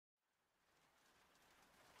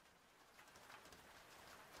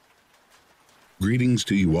Greetings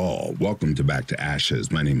to you all. Welcome to Back to Ashes.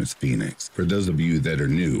 My name is Phoenix. For those of you that are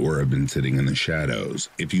new or have been sitting in the shadows,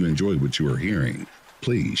 if you enjoy what you are hearing,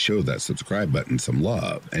 please show that subscribe button some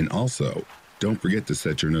love. And also, don't forget to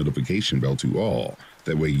set your notification bell to all.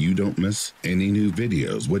 That way you don't miss any new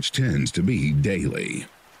videos, which tends to be daily.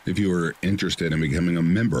 If you are interested in becoming a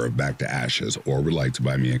member of Back to Ashes or would like to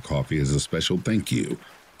buy me a coffee as a special thank you,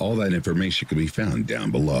 all that information can be found down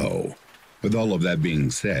below. With all of that being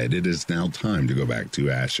said, it is now time to go back to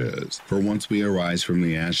ashes. For once we arise from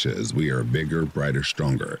the ashes, we are a bigger, brighter,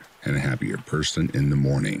 stronger, and a happier person in the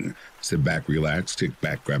morning. Sit back, relax, kick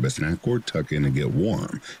back, grab a snack, or tuck in and get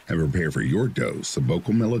warm, and prepare for your dose of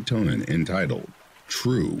vocal melatonin entitled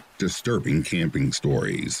True Disturbing Camping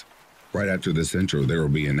Stories. Right after this intro, there will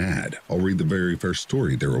be an ad. I'll read the very first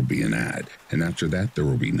story, there will be an ad, and after that, there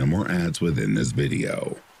will be no more ads within this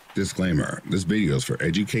video. Disclaimer, this video is for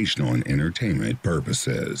educational and entertainment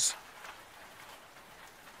purposes.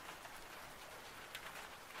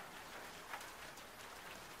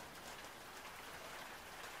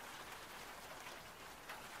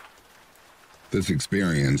 This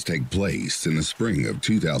experience took place in the spring of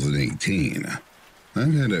 2018.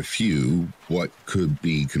 I've had a few what could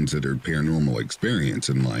be considered paranormal experience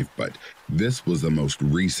in life, but this was the most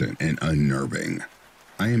recent and unnerving.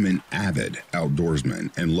 I am an avid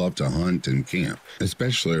outdoorsman and love to hunt and camp,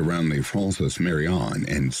 especially around the Francis Marion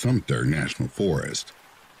and Sumter National Forest.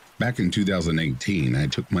 Back in 2018, I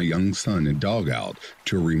took my young son and dog out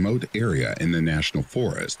to a remote area in the National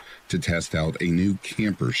Forest to test out a new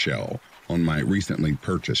camper shell on my recently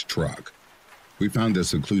purchased truck. We found a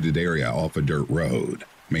secluded area off a dirt road,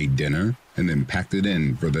 made dinner, and then packed it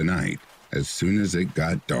in for the night as soon as it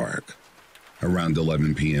got dark. Around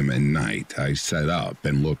 11 p.m. at night, I sat up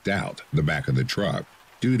and looked out the back of the truck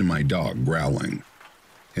due to my dog growling.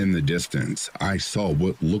 In the distance, I saw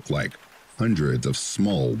what looked like hundreds of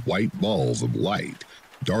small white balls of light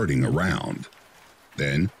darting around,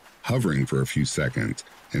 then hovering for a few seconds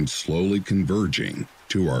and slowly converging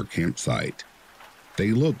to our campsite.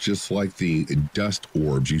 They looked just like the dust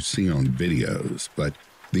orbs you see on videos, but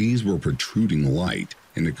these were protruding light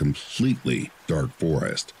in a completely dark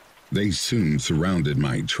forest. They soon surrounded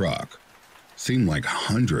my truck. Seemed like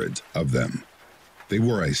hundreds of them. They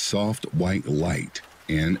were a soft white light,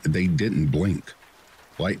 and they didn't blink.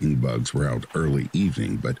 Lightning bugs were out early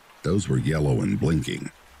evening, but those were yellow and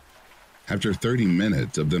blinking. After 30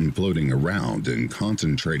 minutes of them floating around and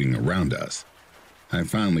concentrating around us, I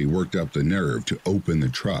finally worked up the nerve to open the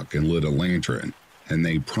truck and lit a lantern, and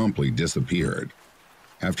they promptly disappeared.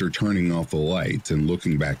 After turning off the lights and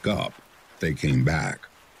looking back up, they came back.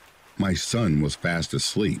 My son was fast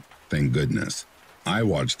asleep, thank goodness. I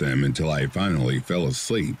watched them until I finally fell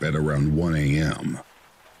asleep at around 1 a.m.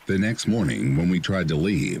 The next morning, when we tried to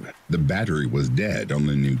leave, the battery was dead on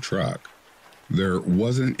the new truck. There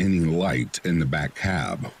wasn't any light in the back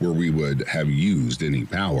cab where we would have used any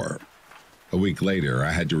power. A week later,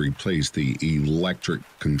 I had to replace the electric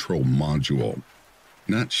control module.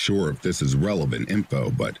 Not sure if this is relevant info,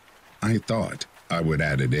 but I thought I would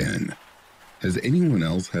add it in. Has anyone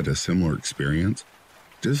else had a similar experience?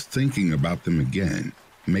 Just thinking about them again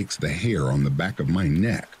makes the hair on the back of my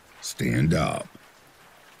neck stand up.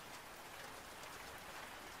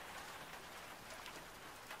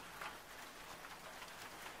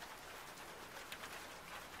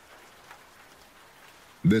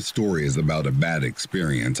 This story is about a bad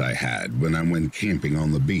experience I had when I went camping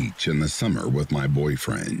on the beach in the summer with my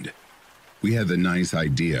boyfriend. We had the nice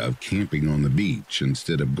idea of camping on the beach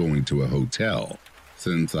instead of going to a hotel,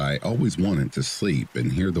 since I always wanted to sleep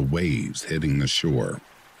and hear the waves hitting the shore,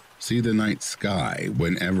 see the night sky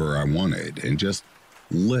whenever I wanted, and just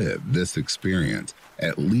live this experience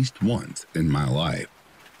at least once in my life.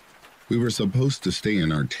 We were supposed to stay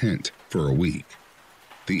in our tent for a week.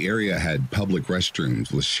 The area had public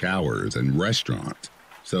restrooms with showers and restaurants,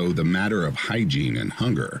 so the matter of hygiene and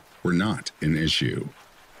hunger were not an issue.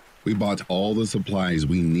 We bought all the supplies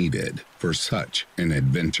we needed for such an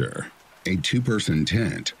adventure. A two-person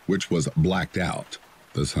tent, which was blacked out.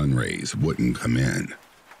 The sun rays wouldn't come in.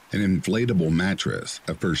 An inflatable mattress,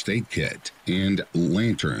 a first aid kit, and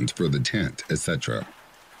lanterns for the tent, etc.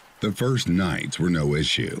 The first nights were no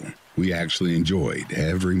issue. We actually enjoyed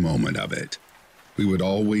every moment of it. We would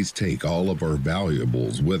always take all of our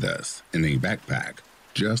valuables with us in a backpack,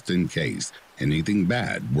 just in case anything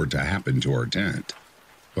bad were to happen to our tent.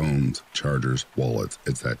 Phones, chargers, wallets,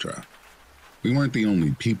 etc. We weren't the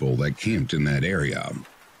only people that camped in that area.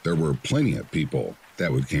 There were plenty of people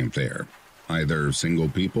that would camp there, either single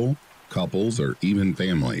people, couples, or even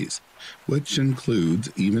families, which includes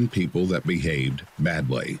even people that behaved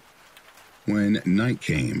badly. When night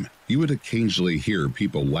came, you would occasionally hear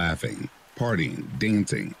people laughing, partying,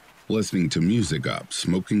 dancing, listening to music up,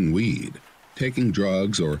 smoking weed, taking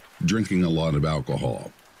drugs, or drinking a lot of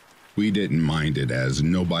alcohol. We didn't mind it as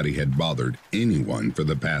nobody had bothered anyone for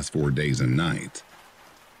the past 4 days and nights.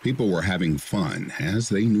 People were having fun as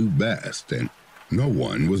they knew best, and no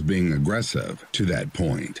one was being aggressive to that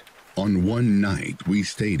point. On one night, we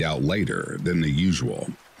stayed out later than the usual,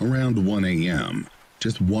 around 1 a.m.,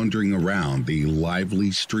 just wandering around the lively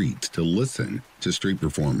streets to listen to street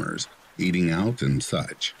performers, eating out and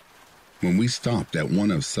such. When we stopped at one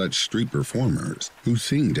of such street performers, who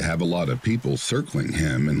seemed to have a lot of people circling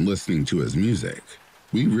him and listening to his music,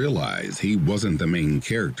 we realized he wasn't the main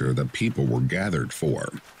character that people were gathered for.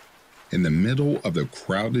 In the middle of the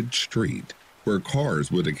crowded street, where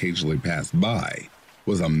cars would occasionally pass by,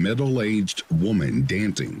 was a middle-aged woman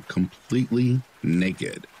dancing completely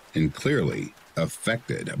naked and clearly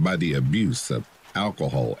affected by the abuse of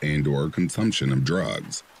alcohol and/or consumption of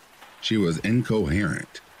drugs. She was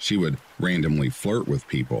incoherent. She would randomly flirt with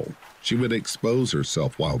people. She would expose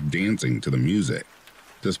herself while dancing to the music,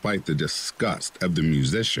 despite the disgust of the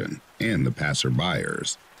musician and the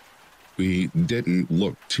passerbyers. We didn't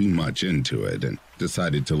look too much into it and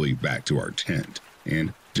decided to leave back to our tent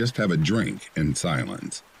and just have a drink in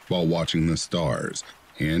silence while watching the stars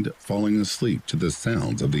and falling asleep to the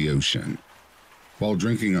sounds of the ocean. While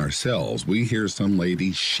drinking ourselves, we hear some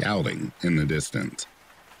lady shouting in the distance.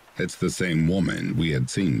 It's the same woman we had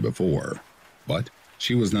seen before, but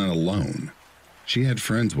she was not alone. She had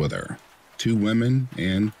friends with her, 2 women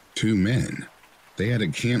and 2 men. They had a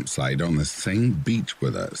campsite on the same beach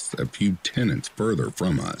with us, a few tenants further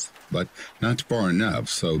from us, but not far enough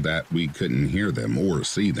so that we couldn't hear them or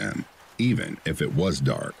see them, even if it was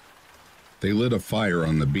dark. They lit a fire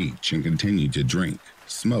on the beach and continued to drink,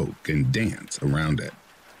 smoke, and dance around it.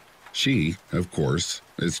 She, of course,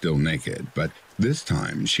 is still naked, but this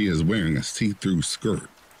time she is wearing a see-through skirt.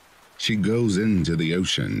 She goes into the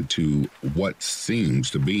ocean to what seems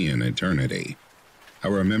to be an eternity. I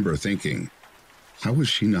remember thinking, how is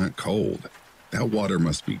she not cold? That water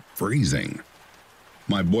must be freezing.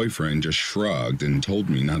 My boyfriend just shrugged and told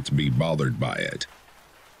me not to be bothered by it.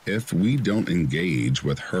 If we don't engage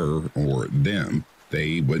with her or them,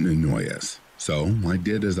 they wouldn't annoy us. So I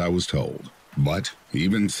did as I was told. But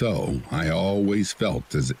even so, I always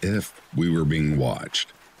felt as if we were being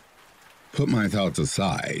watched. Put my thoughts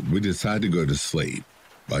aside, we decided to go to sleep.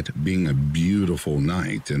 But being a beautiful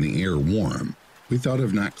night and the air warm, we thought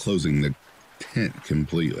of not closing the tent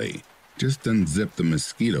completely. Just unzip the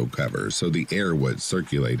mosquito cover so the air would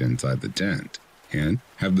circulate inside the tent, and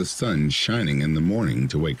have the sun shining in the morning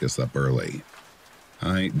to wake us up early.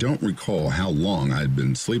 I don't recall how long I'd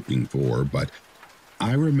been sleeping for, but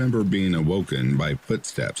I remember being awoken by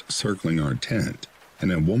footsteps circling our tent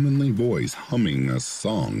and a womanly voice humming a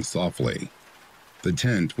song softly. The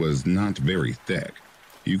tent was not very thick.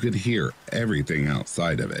 You could hear everything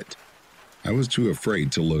outside of it. I was too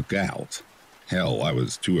afraid to look out. Hell, I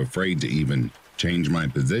was too afraid to even change my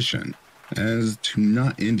position, as to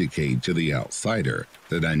not indicate to the outsider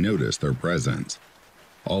that I noticed their presence.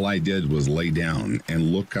 All I did was lay down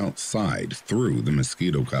and look outside through the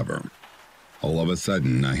mosquito cover. All of a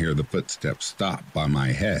sudden, I hear the footsteps stop by my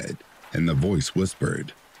head, and the voice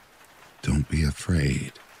whispered, "Don't be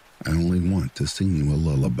afraid. I only want to sing you a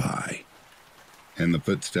lullaby." And the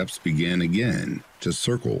footsteps began again to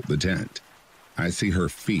circle the tent. I see her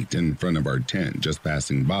feet in front of our tent just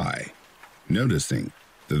passing by, noticing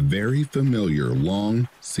the very familiar long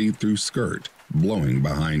see-through skirt blowing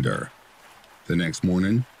behind her. The next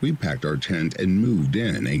morning, we packed our tent and moved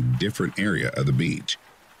in a different area of the beach,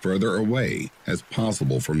 further away as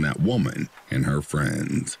possible from that woman and her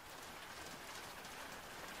friends.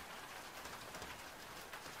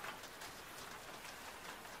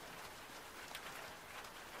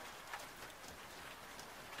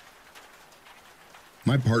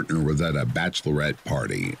 My partner was at a bachelorette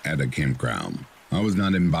party at a campground. I was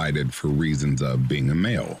not invited for reasons of being a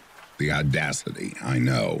male. The audacity, I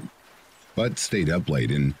know. But stayed up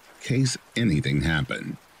late in case anything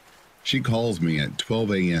happened. She calls me at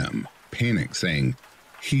 12 a.m., panic saying,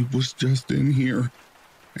 "He was just in here."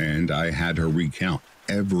 And I had her recount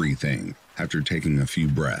everything after taking a few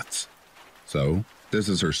breaths. So, this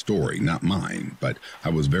is her story, not mine, but I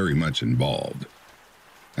was very much involved.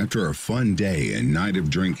 After a fun day and night of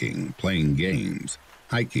drinking, playing games,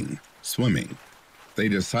 hiking, swimming, they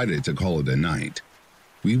decided to call it a night.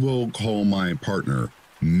 We will call my partner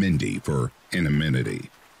Mindy for anonymity.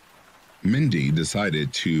 Mindy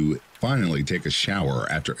decided to finally take a shower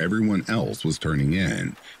after everyone else was turning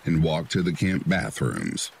in and walk to the camp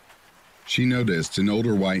bathrooms. She noticed an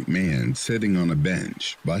older white man sitting on a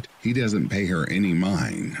bench, but he doesn't pay her any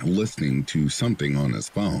mind, listening to something on his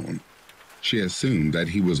phone. She assumed that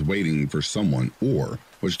he was waiting for someone or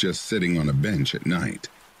was just sitting on a bench at night.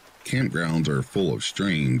 Campgrounds are full of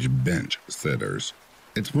strange bench sitters.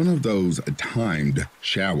 It's one of those timed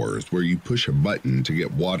showers where you push a button to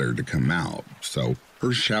get water to come out, so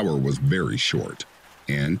her shower was very short,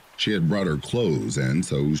 and she had brought her clothes in,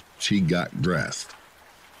 so she got dressed.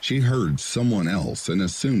 She heard someone else and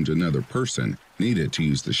assumed another person needed to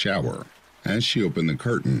use the shower as she opened the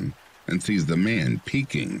curtain and sees the man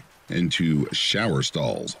peeking into shower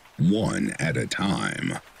stalls one at a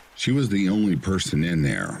time. She was the only person in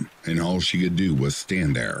there, and all she could do was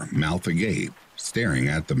stand there, mouth agape, staring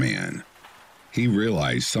at the man. He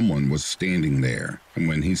realized someone was standing there, and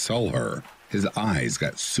when he saw her, his eyes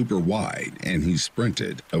got super wide and he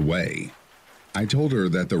sprinted away. I told her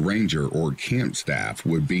that the ranger or camp staff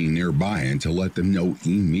would be nearby and to let them know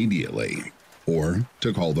immediately, or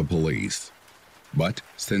to call the police. But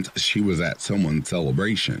since she was at someone's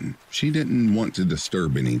celebration, she didn't want to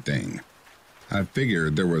disturb anything. I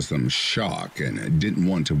figured there was some shock and didn't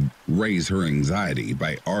want to raise her anxiety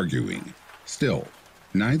by arguing. Still,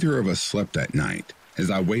 neither of us slept that night as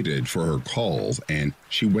I waited for her calls and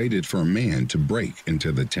she waited for a man to break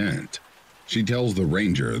into the tent. She tells the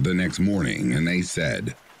ranger the next morning and they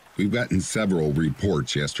said, "We've gotten several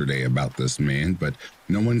reports yesterday about this man, but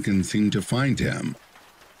no one can seem to find him."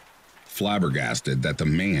 Flabbergasted that the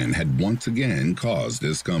man had once again caused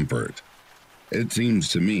discomfort. It seems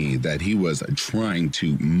to me that he was trying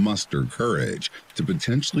to muster courage to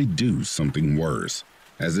potentially do something worse,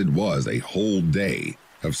 as it was a whole day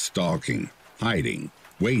of stalking, hiding,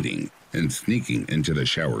 waiting, and sneaking into the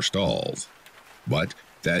shower stalls. But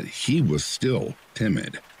that he was still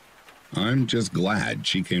timid. I'm just glad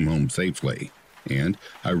she came home safely, and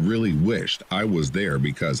I really wished I was there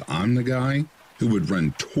because I'm the guy who would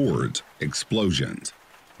run towards explosions,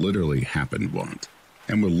 literally happened once,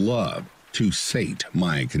 and would love to sate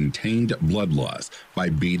my contained bloodlust by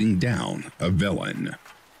beating down a villain.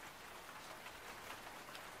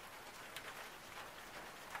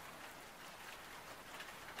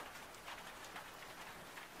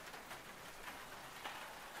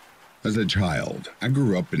 As a child, I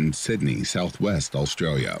grew up in Sydney, southwest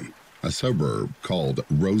Australia, a suburb called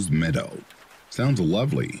Rose Meadow. Sounds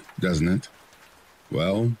lovely, doesn't it?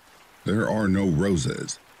 Well, there are no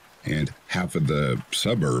roses, and half of the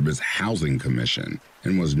suburb is housing commission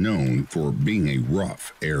and was known for being a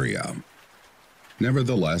rough area.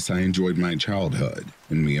 Nevertheless, I enjoyed my childhood,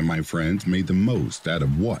 and me and my friends made the most out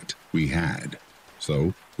of what we had.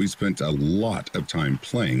 So we spent a lot of time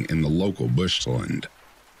playing in the local bushland.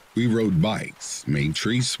 We rode bikes, made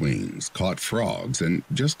tree swings, caught frogs, and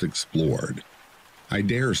just explored. I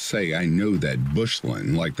dare say I know that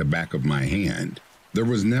bushland like the back of my hand. There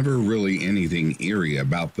was never really anything eerie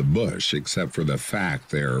about the bush except for the fact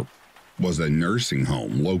there was a nursing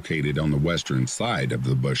home located on the western side of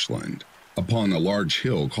the bushland, upon a large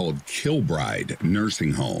hill called Kilbride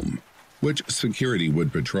Nursing Home, which security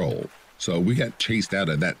would patrol, so we got chased out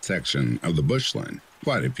of that section of the bushland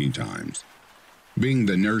quite a few times. Being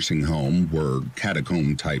the nursing home were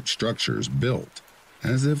catacomb-type structures built,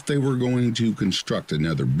 as if they were going to construct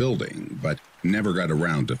another building, but never got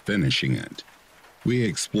around to finishing it. We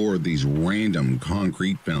explored these random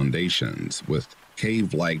concrete foundations with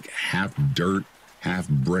cave-like half-dirt,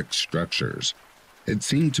 half-brick structures. It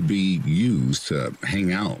seemed to be used to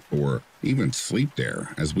hang out or even sleep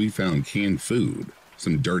there, as we found canned food,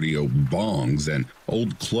 some dirty old bongs, and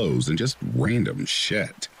old clothes, and just random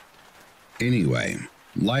shit. Anyway,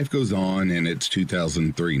 life goes on and it's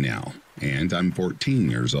 2003 now, and I'm 14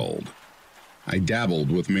 years old. I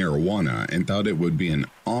dabbled with marijuana and thought it would be an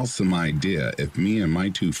awesome idea if me and my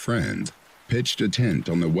two friends pitched a tent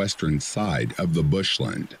on the western side of the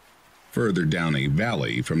bushland, further down a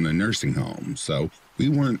valley from the nursing home, so we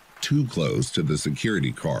weren't too close to the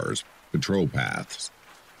security cars' patrol paths.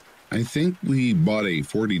 I think we bought a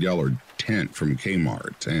 $40 tent from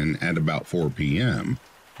Kmart, and at about 4 p.m.,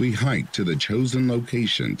 we hiked to the chosen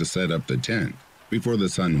location to set up the tent before the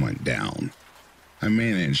sun went down. I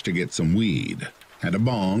managed to get some weed, had a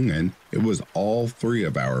bong, and it was all three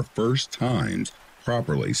of our first times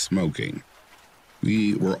properly smoking.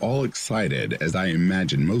 We were all excited, as I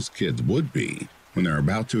imagine most kids would be when they're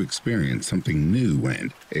about to experience something new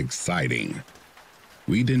and exciting.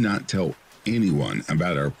 We did not tell anyone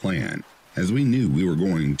about our plan, as we knew we were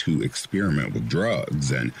going to experiment with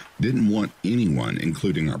drugs and didn't want anyone,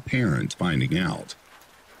 including our parents, finding out.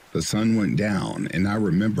 The sun went down, and I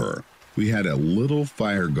remember we had a little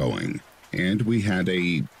fire going, and we had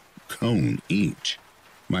a cone each.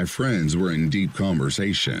 My friends were in deep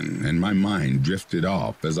conversation, and my mind drifted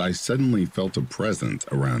off as I suddenly felt a presence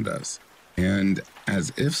around us. And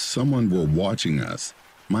as if someone were watching us,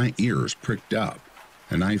 my ears pricked up,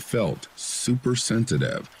 and I felt super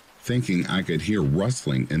sensitive, thinking I could hear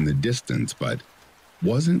rustling in the distance, but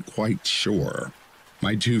wasn't quite sure.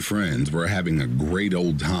 My two friends were having a great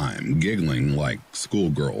old time, giggling like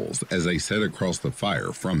schoolgirls as they sat across the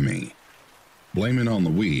fire from me. Blame it on the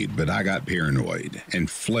weed, but I got paranoid and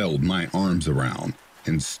flailed my arms around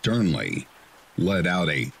and sternly let out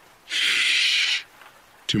a shh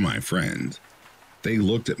to my friends. They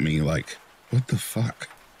looked at me like, what the fuck?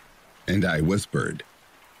 And I whispered,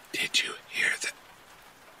 did you hear that?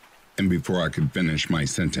 And before I could finish my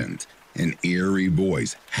sentence, an eerie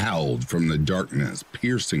voice howled from the darkness,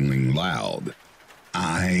 piercingly loud.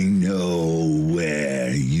 I know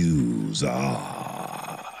where yous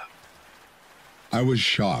are. I was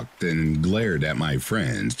shocked and glared at my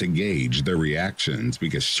friends to gauge their reactions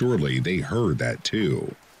because surely they heard that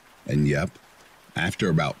too. And yep, after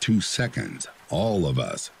about 2 seconds, all of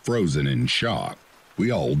us, frozen in shock,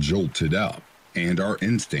 we all jolted up, and our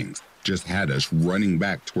instincts just had us running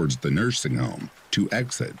back towards the nursing home to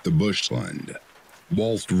exit the bushland.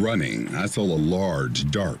 Whilst running, I saw a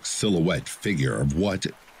large, dark silhouette figure of what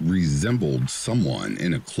resembled someone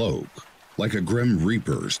in a cloak, like a grim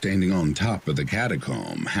reaper standing on top of the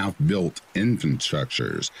catacomb, half-built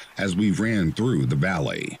infrastructures as we ran through the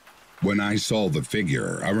valley. When I saw the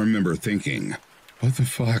figure, I remember thinking, what the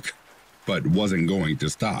fuck? But wasn't going to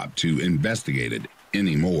stop to investigate it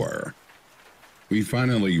anymore. We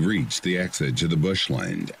finally reached the exit to the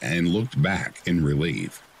bushland and looked back in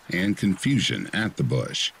relief and confusion at the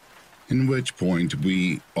bush, in which point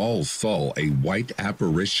we all saw a white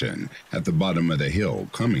apparition at the bottom of the hill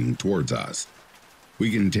coming towards us.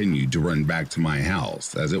 We continued to run back to my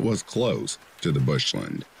house as it was close to the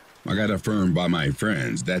bushland. I got affirmed by my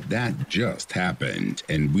friends that that just happened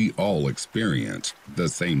and we all experienced the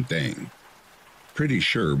same thing. Pretty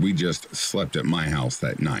sure we just slept at my house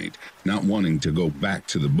that night, not wanting to go back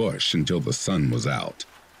to the bush until the sun was out.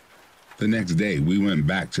 The next day, we went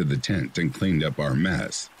back to the tent and cleaned up our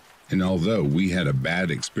mess, and although we had a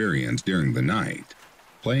bad experience during the night,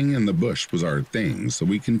 playing in the bush was our thing, so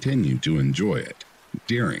we continued to enjoy it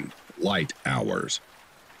during light hours.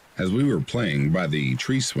 As we were playing by the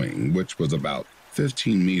tree swing, which was about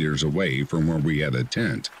 15 meters away from where we had a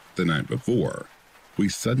tent the night before, we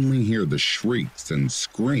suddenly hear the shrieks and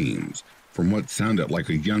screams from what sounded like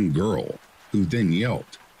a young girl, who then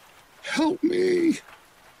yelped, "Help me!"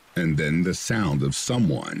 And then the sound of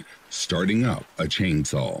someone starting up a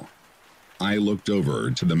chainsaw. I looked over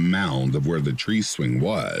to the mound of where the tree swing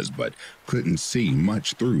was, but couldn't see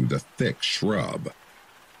much through the thick shrub.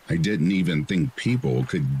 I didn't even think people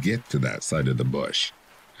could get to that side of the bush,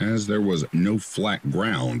 as there was no flat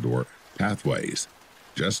ground or pathways,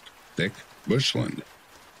 just thick bushland.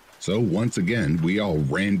 So once again, we all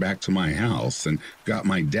ran back to my house and got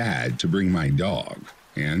my dad to bring my dog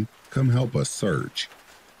and come help us search.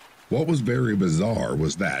 What was very bizarre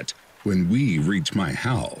was that when we reached my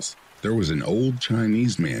house, there was an old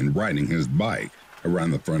Chinese man riding his bike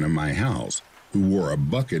around the front of my house who wore a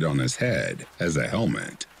bucket on his head as a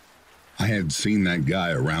helmet. I had seen that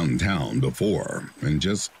guy around town before and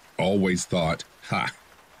just always thought,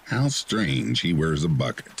 how strange he wears a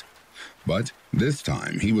bucket. But this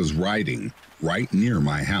time he was riding right near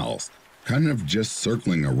my house, kind of just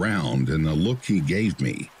circling around, and the look he gave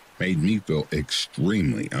me made me feel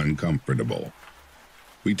extremely uncomfortable.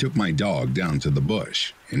 We took my dog down to the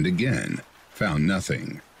bush and again found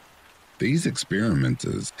nothing. These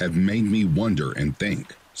experiences have made me wonder and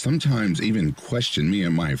think, sometimes even question me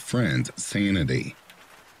and my friends' sanity.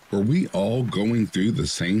 Were we all going through the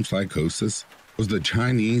same psychosis? Was the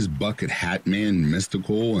Chinese bucket hat man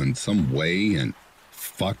mystical in some way and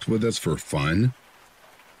fucked with us for fun?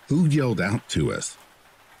 Who yelled out to us?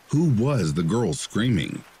 Who was the girl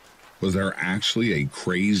screaming? Was there actually a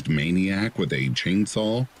crazed maniac with a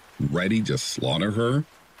chainsaw ready to slaughter her?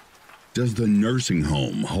 Does the nursing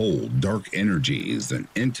home hold dark energies and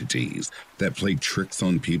entities that play tricks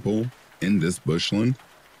on people in this bushland?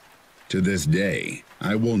 To this day,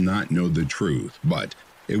 I will not know the truth, but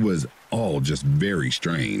it was all just very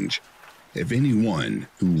strange. If anyone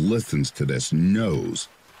who listens to this knows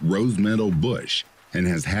Rose Meadow Bush and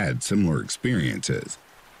has had similar experiences,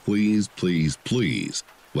 please, please, please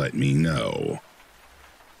let me know.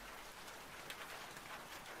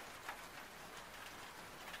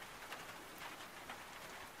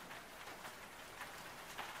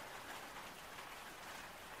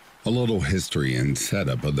 A little history and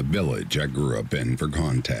setup of the village I grew up in for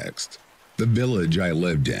context. The village I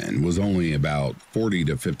lived in was only about 40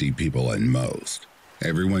 to 50 people at most.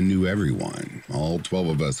 Everyone knew everyone. All 12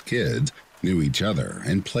 of us kids knew each other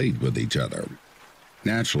and played with each other.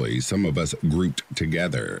 Naturally, some of us grouped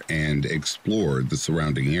together and explored the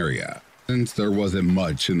surrounding area, since there wasn't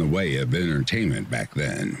much in the way of entertainment back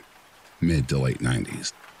then, mid to late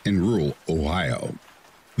 90s, in rural Ohio.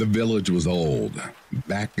 The village was old,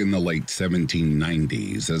 back in the late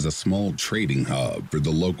 1790s as a small trading hub for the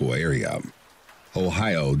local area.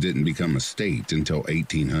 Ohio didn't become a state until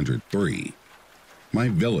 1803. My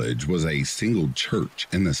village was a single church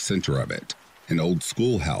in the center of it, an old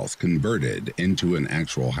schoolhouse converted into an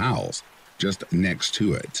actual house just next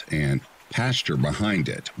to it, and pasture behind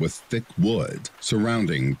it with thick woods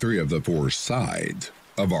surrounding 3 of the 4 sides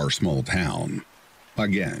of our small town.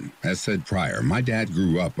 Again, as said prior, my dad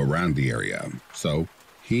grew up around the area, so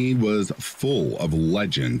he was full of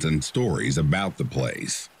legends and stories about the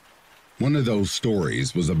place. One of those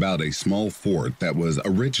stories was about a small fort that was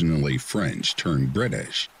originally French turned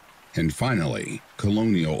British, and finally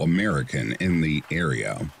colonial American in the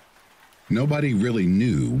area. Nobody really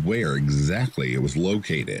knew where exactly it was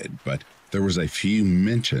located, but there was a few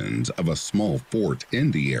mentions of a small fort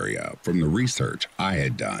in the area from the research I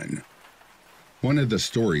had done. One of the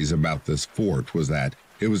stories about this fort was that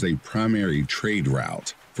it was a primary trade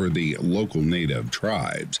route for the local native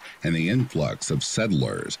tribes and the influx of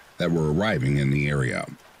settlers that were arriving in the area.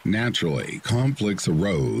 Naturally, conflicts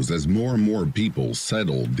arose as more and more people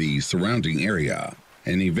settled the surrounding area,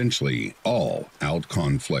 and eventually all-out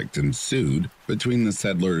conflict ensued between the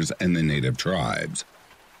settlers and the native tribes.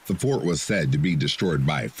 The fort was said to be destroyed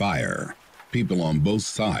by fire. People on both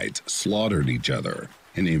sides slaughtered each other,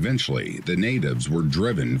 and eventually the natives were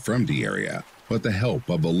driven from the area with the help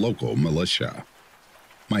of a local militia.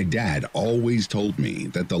 My dad always told me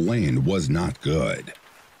that the land was not good,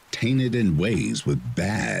 tainted in ways with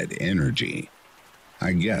bad energy.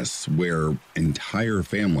 I guess where entire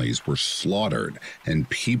families were slaughtered and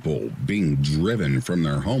people being driven from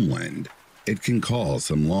their homeland, it can cause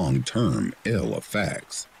some long-term ill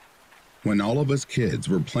effects. When all of us kids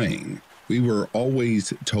were playing, we were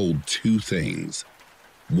always told 2 things.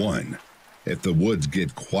 1, if the woods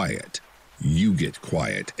get quiet, you get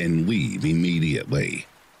quiet and leave immediately.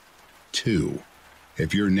 2,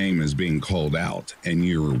 if your name is being called out and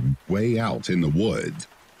you're way out in the woods,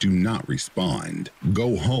 do not respond.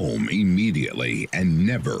 Go home immediately and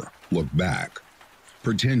never look back.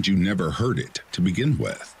 Pretend you never heard it to begin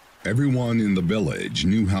with. Everyone in the village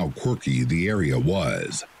knew how quirky the area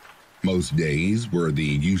was. Most days were the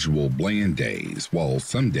usual bland days, while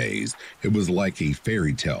some days it was like a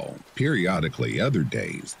fairy tale. Periodically, other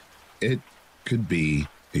days, it could be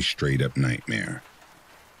a straight-up nightmare.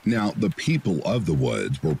 Now, the people of the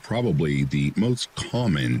woods were probably the most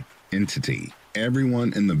common entity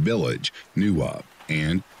everyone in the village knew of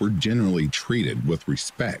and were generally treated with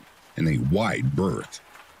respect and a wide berth.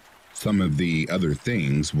 Some of the other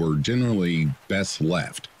things were generally best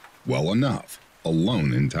left, well enough,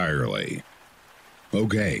 alone entirely.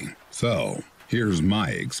 Okay, so here's my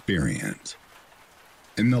experience.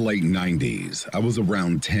 In the late 90s, I was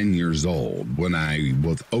around 10 years old when I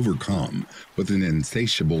was overcome with an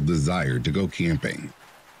insatiable desire to go camping.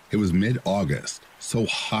 It was mid-August, so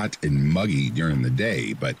hot and muggy during the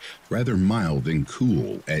day, but rather mild and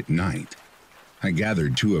cool at night. I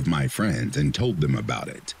gathered 2 of my friends and told them about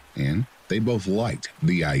it, and they both liked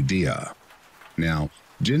the idea. Now,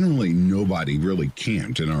 generally nobody really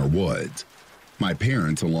camped in our woods. My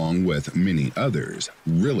parents, along with many others,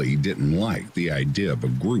 really didn't like the idea of a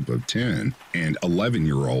group of 10 and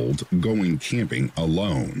 11-year-olds going camping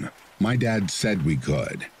alone. My dad said we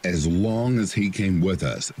could, as long as he came with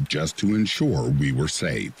us, just to ensure we were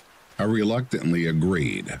safe. I reluctantly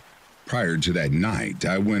agreed. Prior to that night,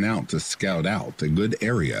 I went out to scout out a good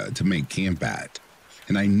area to make camp at,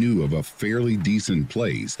 and I knew of a fairly decent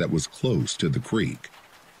place that was close to the creek,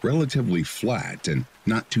 relatively flat and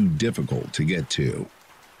not too difficult to get to.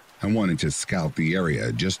 I wanted to scout the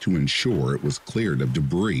area just to ensure it was cleared of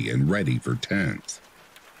debris and ready for tents.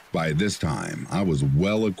 By this time, I was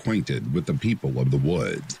well acquainted with the people of the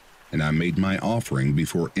woods, and I made my offering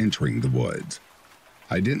before entering the woods.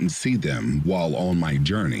 I didn't see them while on my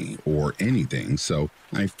journey or anything, so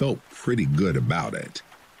I felt pretty good about it.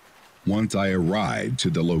 Once I arrived to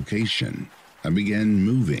the location, I began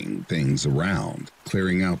moving things around,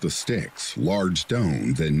 clearing out the sticks, large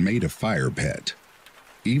stones, and made a fire pit,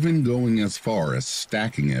 even going as far as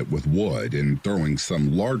stacking it with wood and throwing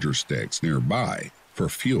some larger sticks nearby for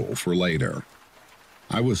fuel for later.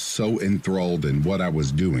 I was so enthralled in what I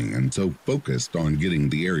was doing and so focused on getting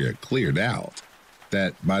the area cleared out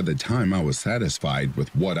that by the time I was satisfied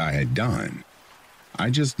with what I had done, I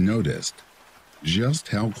just noticed just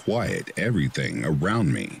how quiet everything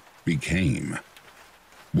around me became.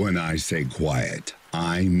 When I say quiet,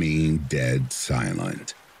 I mean dead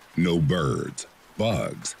silent. No birds,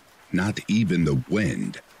 bugs, not even the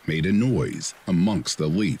wind made a noise amongst the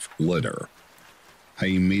leaf litter. I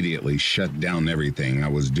immediately shut down everything I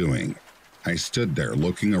was doing. I stood there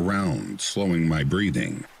looking around, slowing my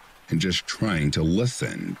breathing, and just trying to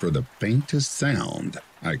listen for the faintest sound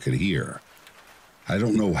I could hear. I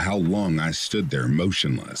don't know how long I stood there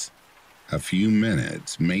motionless. A few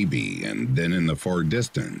minutes, maybe, and then in the far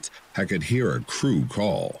distance, I could hear a crew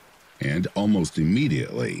call, and almost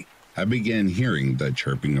immediately, I began hearing the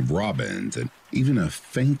chirping of robins and even a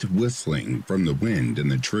faint whistling from the wind in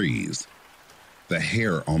the trees. The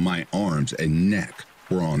hair on my arms and neck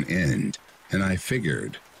were on end, and I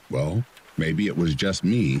figured, well, maybe it was just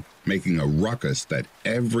me making a ruckus that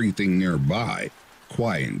everything nearby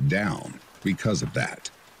quieted down because of that.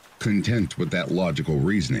 Content with that logical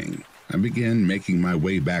reasoning, I began making my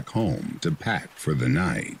way back home to pack for the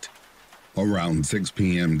night. Around 6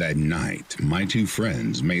 p.m. that night, my two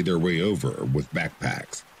friends made their way over with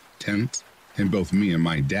backpacks, tents, and both me and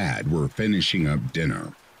my dad were finishing up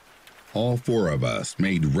dinner. All four of us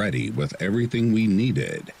made ready with everything we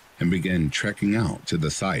needed and began trekking out to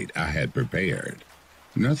the site I had prepared.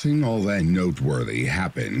 Nothing all that noteworthy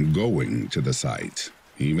happened going to the site,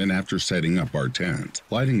 even after setting up our tent,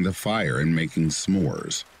 lighting the fire and making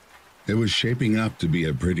s'mores. It was shaping up to be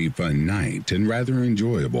a pretty fun night and rather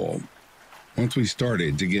enjoyable. Once we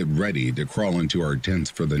started to get ready to crawl into our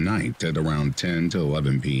tents for the night at around 10 to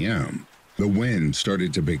 11 p.m., the wind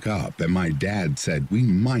started to pick up and my dad said we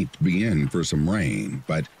might be in for some rain,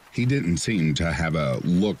 but he didn't seem to have a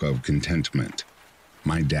look of contentment.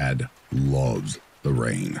 My dad loves the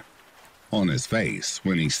rain. On his face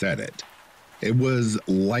when he said it, it was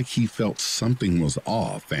like he felt something was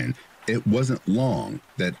off, and it wasn't long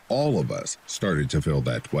that all of us started to feel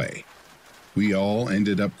that way. We all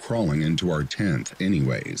ended up crawling into our tent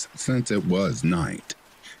anyways, since it was night,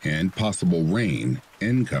 and possible rain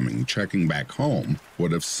incoming trekking back home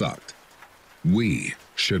would have sucked. We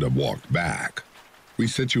should have walked back. We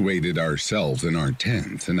situated ourselves in our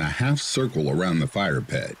tents in a half circle around the fire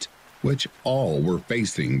pit, which all were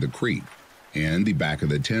facing the creek, and the back of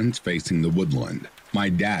the tents facing the woodland. My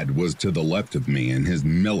dad was to the left of me in his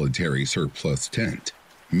military surplus tent,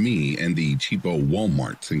 me in the cheapo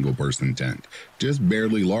Walmart single-person tent, just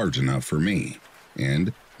barely large enough for me,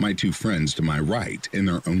 and my two friends to my right in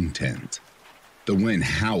their own tent. The wind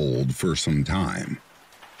howled for some time,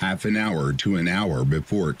 half an hour to an hour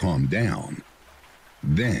before it calmed down.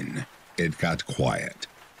 Then it got quiet.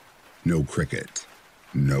 No crickets,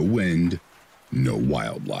 no wind, no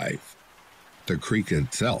wildlife. The creek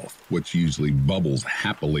itself, which usually bubbles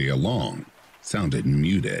happily along, sounded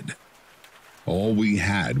muted. All we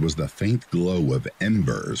had was the faint glow of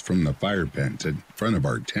embers from the fire pit in front of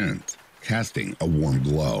our tent, casting a warm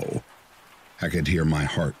glow. I could hear my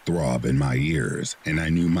heart throb in my ears, and I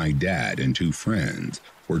knew my dad and two friends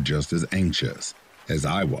were just as anxious as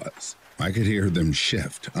I was. I could hear them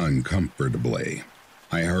shift uncomfortably.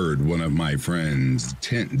 I heard one of my friend's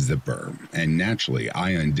tent zipper, and naturally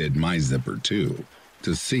I undid my zipper too,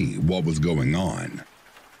 to see what was going on.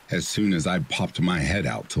 As soon as I popped my head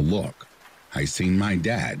out to look, I seen my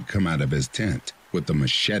dad come out of his tent with the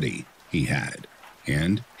machete he had,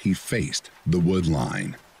 and he faced the wood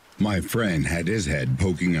line. My friend had his head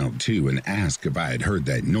poking out too and asked if I had heard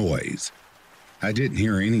that noise. I didn't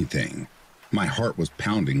hear anything. My heart was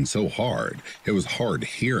pounding so hard, it was hard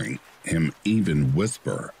hearing him even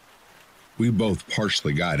whisper. We both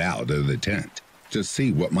partially got out of the tent to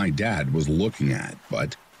see what my dad was looking at,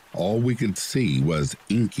 but all we could see was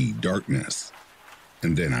inky darkness.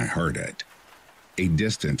 And then I heard it. A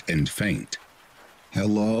distant and faint,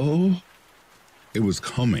 "Hello?" It was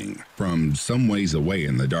coming from some ways away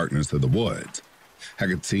in the darkness of the woods. I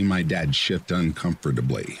could see my dad shift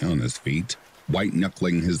uncomfortably on his feet,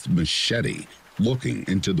 white-knuckling his machete, looking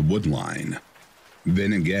into the wood line.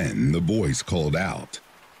 Then again, the voice called out,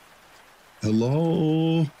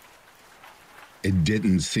 "Hello?" It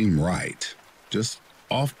didn't seem right, just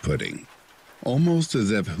off-putting, almost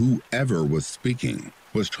as if whoever was speaking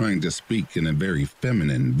was trying to speak in a very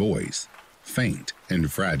feminine voice, faint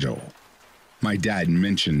and fragile. My dad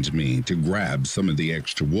mentioned to me to grab some of the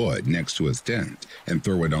extra wood next to his tent and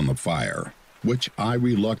throw it on the fire, which I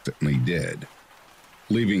reluctantly did.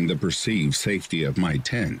 Leaving the perceived safety of my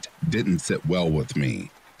tent didn't sit well with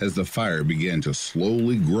me, as the fire began to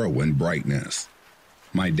slowly grow in brightness.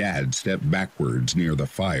 My dad stepped backwards near the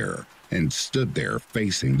fire and stood there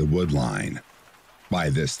facing the wood line. By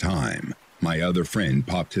this time, my other friend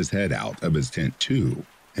popped his head out of his tent too,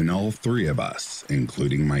 and all three of us,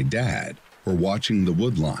 including my dad, were watching the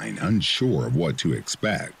wood line, unsure of what to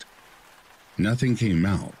expect. Nothing came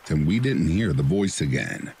out, and we didn't hear the voice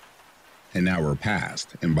again. An hour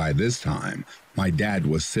passed, and by this time, my dad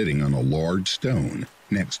was sitting on a large stone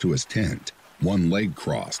next to his tent, one leg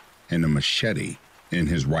crossed and a machete in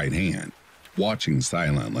his right hand, watching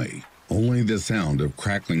silently, only the sound of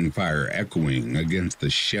crackling fire echoing against the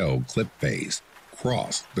shell cliff face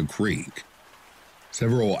crossed the creek.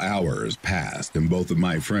 Several hours passed, and both of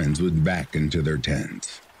my friends went back into their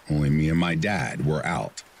tents. Only me and my dad were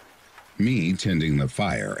out. Me tending the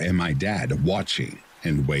fire, and my dad watching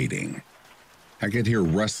and waiting. I could hear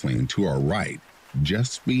rustling to our right,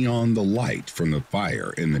 just beyond the light from the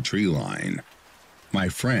fire in the tree line. My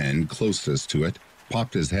friend closest to it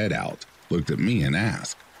popped his head out, looked at me, and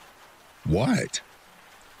asked, "What?"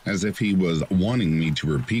 As if he was wanting me to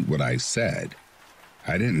repeat what I said.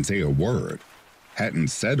 I didn't say a word. Hadn't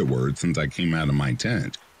said a word since I came out of my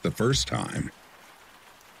tent the first time.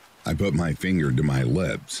 I put my finger to my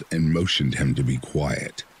lips and motioned him to be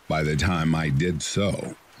quiet. By the time I did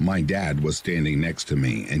so, my dad was standing next to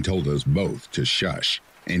me and told us both to shush,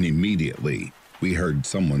 and immediately we heard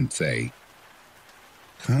someone say,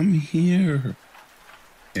 "Come here,"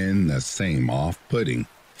 in the same off-putting,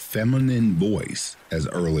 feminine voice as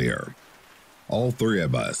earlier. All three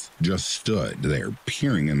of us just stood there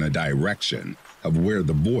peering in the direction of where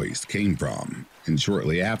the voice came from, and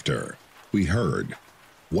shortly after, we heard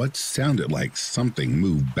what sounded like something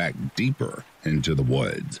move back deeper into the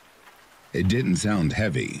woods. It didn't sound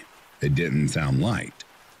heavy. It didn't sound light,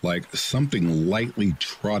 like something lightly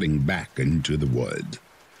trotting back into the woods.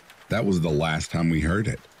 That was the last time we heard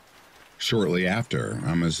it. Shortly after,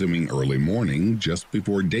 I'm assuming early morning, just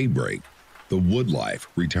before daybreak, the wood life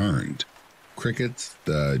returned. Crickets,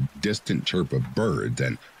 the distant chirp of birds,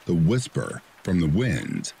 and the whisper from the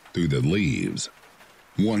winds through the leaves.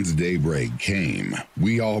 Once daybreak came,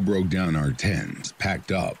 we all broke down our tents,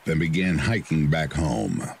 packed up, and began hiking back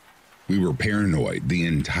home. We were paranoid the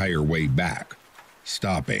entire way back,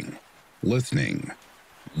 stopping, listening,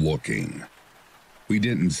 looking. We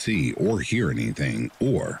didn't see or hear anything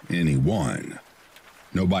or anyone.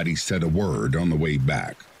 Nobody said a word on the way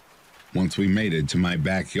back. Once we made it to my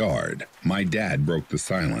backyard, my dad broke the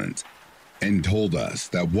silence and told us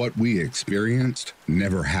that what we experienced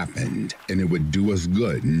never happened, and it would do us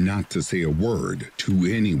good not to say a word to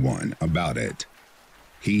anyone about it.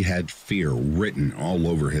 He had fear written all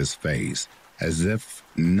over his face, as if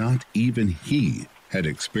not even he had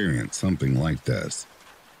experienced something like this.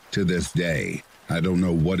 To this day, I don't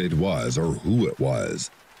know what it was or who it was.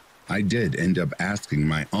 I did end up asking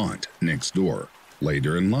my aunt next door,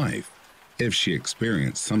 later in life, if she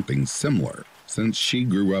experienced something similar, since she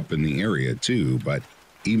grew up in the area too, but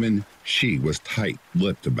even she was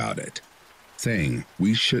tight-lipped about it, saying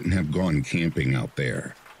we shouldn't have gone camping out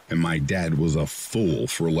there, and my dad was a fool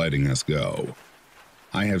for letting us go.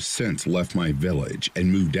 I have since left my village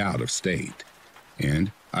and moved out of state,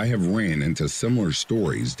 and I have ran into similar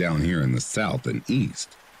stories down here in the south and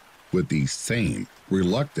east, with the same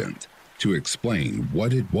reluctance to explain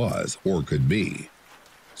what it was or could be.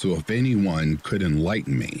 So if anyone could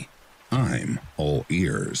enlighten me, I'm all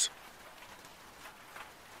ears.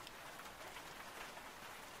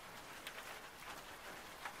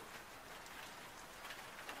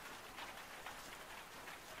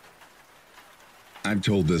 I've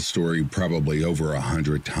told this story probably over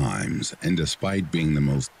 100 times, and despite being the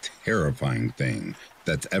most terrifying thing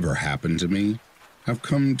that's ever happened to me, I've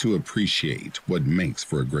come to appreciate what makes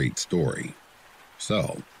for a great story.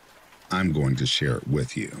 So, I'm going to share it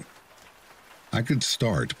with you. I could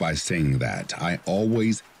start by saying that I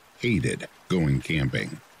always hated going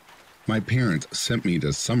camping. My parents sent me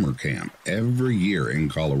to summer camp every year in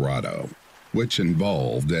Colorado, which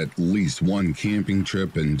involved at least one camping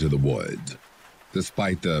trip into the woods.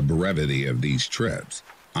 Despite the brevity of these trips,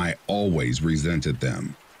 I always resented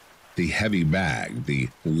them. The heavy bag, the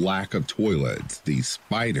lack of toilets, the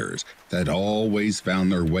spiders that always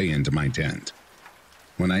found their way into my tent.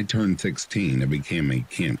 When I turned 16 and became a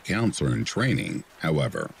camp counselor in training,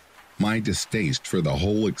 however, my distaste for the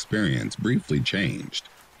whole experience briefly changed.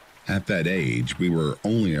 At that age, we were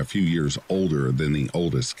only a few years older than the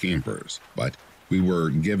oldest campers, but we were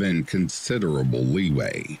given considerable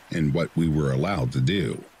leeway in what we were allowed to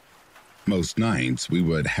do. Most nights, we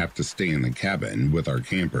would have to stay in the cabin with our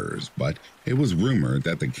campers, but it was rumored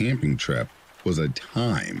that the camping trip was a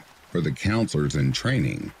time where the counselors in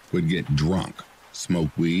training would get drunk, smoke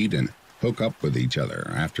weed, and hook up with each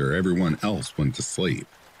other after everyone else went to sleep.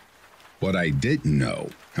 What I didn't know,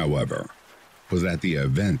 however, was that the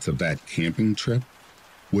events of that camping trip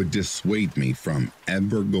would dissuade me from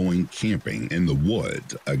ever going camping in the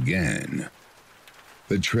woods again.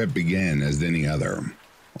 The trip began as any other.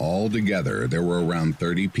 Altogether, there were around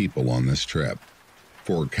 30 people on this trip.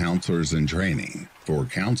 4 counselors in training, 4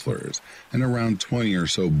 counselors, and around 20 or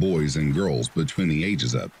so boys and girls between the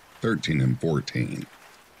ages of 13 and 14.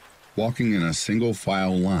 Walking in a single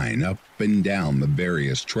file line up and down the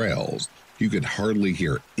various trails, you could hardly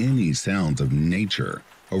hear any sounds of nature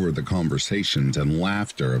over the conversations and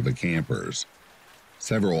laughter of the campers.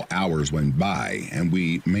 Several hours went by and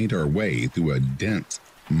we made our way through a dense,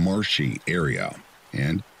 marshy area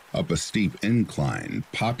and up a steep incline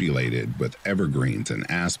populated with evergreens and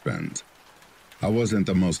aspens. I wasn't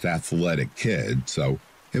the most athletic kid, so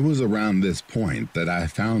it was around this point that I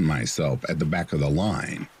found myself at the back of the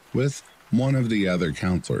line with one of the other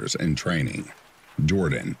counselors in training,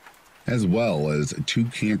 Jordan, as well as 2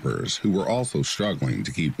 campers who were also struggling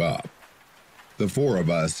to keep up. The 4 of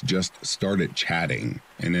us just started chatting,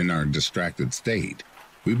 and in our distracted state,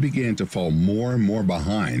 we began to fall more and more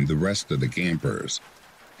behind the rest of the campers,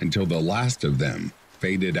 until the last of them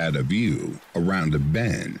faded out of view around a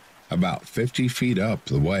bend about 50 feet up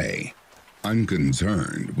the way.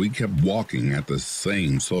 Unconcerned, we kept walking at the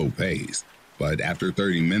same slow pace, but after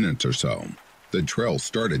 30 minutes or so, the trail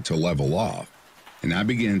started to level off, and I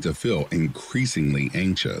began to feel increasingly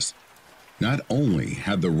anxious. Not only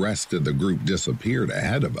had the rest of the group disappeared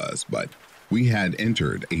ahead of us, but we had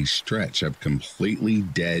entered a stretch of completely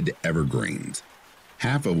dead evergreens,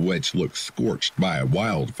 half of which looked scorched by a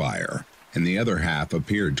wildfire, and the other half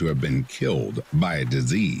appeared to have been killed by a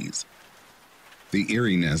disease. The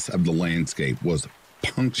eeriness of the landscape was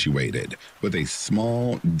punctuated with a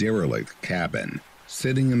small, derelict cabin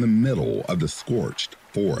sitting in the middle of the scorched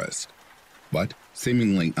forest, but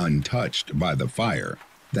seemingly untouched by the fire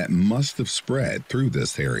that must have spread through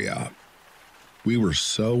this area. We were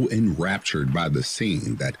so enraptured by the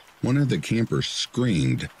scene that one of the campers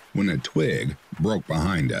screamed when a twig broke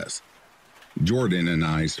behind us. Jordan and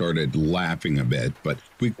I started laughing a bit, but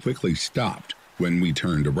we quickly stopped when we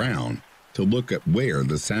turned around to look at where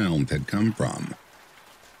the sound had come from.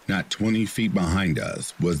 Not 20 feet behind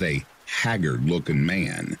us was a haggard-looking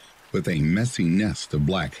man with a messy nest of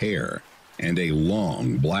black hair and a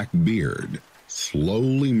long black beard,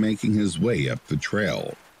 slowly making his way up the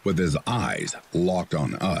trail with his eyes locked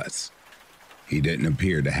on us. He didn't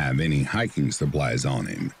appear to have any hiking supplies on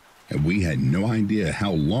him, and we had no idea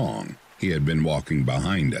how long he had been walking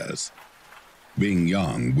behind us. Being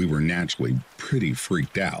young, we were naturally pretty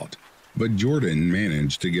freaked out, but Jordan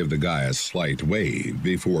managed to give the guy a slight wave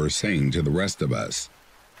before saying to the rest of us,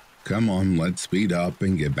 "Come on, let's speed up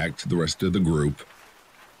and get back to the rest of the group."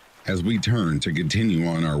 As we turned to continue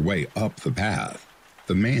on our way up the path,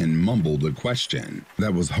 the man mumbled a question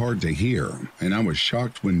that was hard to hear, and I was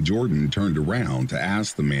shocked when Jordan turned around to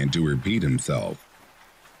ask the man to repeat himself.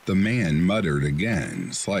 The man muttered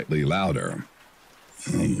again, slightly louder,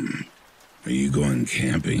 "Are you going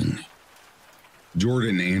camping?"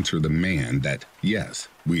 Jordan answered the man that, yes,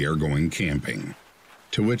 we are going camping,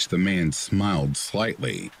 to which the man smiled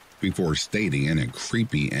slightly before stating in a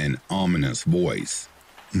creepy and ominous voice,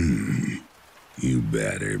 "You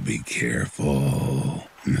better be careful."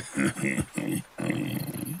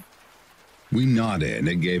 We nodded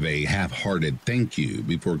and gave a half-hearted thank you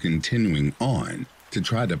before continuing on to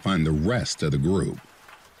try to find the rest of the group,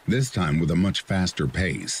 this time with a much faster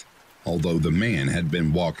pace, although the man had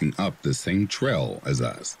been walking up the same trail as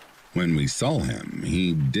us. When we saw him,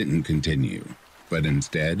 he didn't continue, but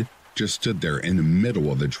instead just stood there in the middle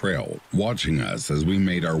of the trail, watching us as we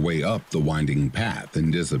made our way up the winding path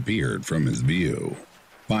and disappeared from his view.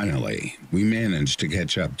 Finally, we managed to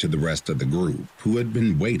catch up to the rest of the group who had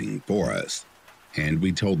been waiting for us, and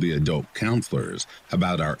we told the adult counselors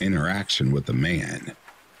about our interaction with the man.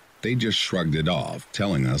 They just shrugged it off,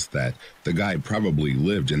 telling us that the guy probably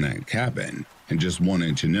lived in that cabin and just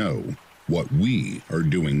wanted to know what we are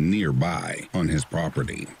doing nearby on his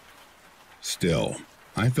property. Still,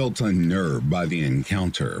 I felt unnerved by the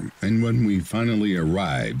encounter, and when we finally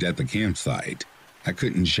arrived at the campsite, I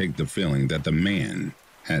couldn't shake the feeling that the man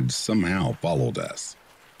had somehow followed us.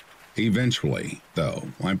 Eventually, though,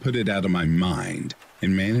 I put it out of my mind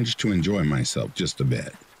and managed to enjoy myself just a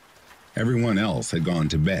bit. Everyone else had gone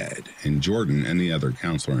to bed, and Jordan and the other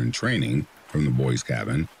counselor in training from the boys'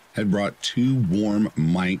 cabin had brought 2 warm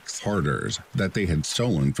Mike's Harders that they had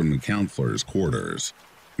stolen from the counselors' quarters.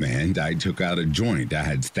 and I took out a joint I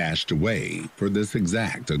had stashed away for this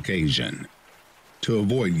exact occasion. To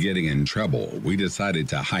avoid getting in trouble, we decided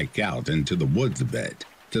to hike out into the woods a bit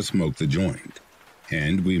to smoke the joint,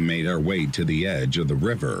 and we made our way to the edge of the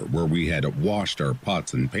river where we had washed our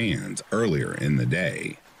pots and pans earlier in the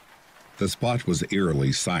day. The spot was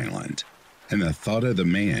eerily silent, and the thought of the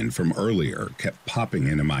man from earlier kept popping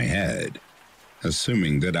into my head.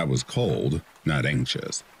 Assuming that I was cold, not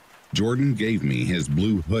anxious, Jordan gave me his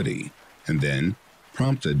blue hoodie and then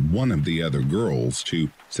prompted one of the other girls to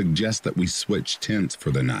suggest that we switch tents for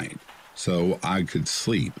the night so I could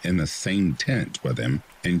sleep in the same tent with him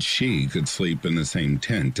and she could sleep in the same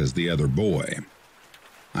tent as the other boy.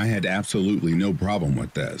 I had absolutely no problem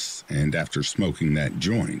with this, and after smoking that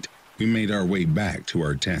joint, we made our way back to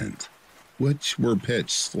our tent, which were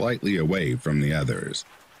pitched slightly away from the others,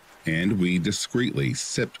 and we discreetly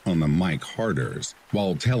sipped on the mic harders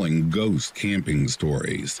while telling ghost camping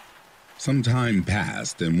stories. Some time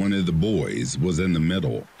passed, and one of the boys was in the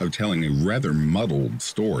middle of telling a rather muddled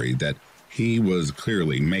story that he was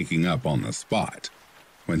clearly making up on the spot,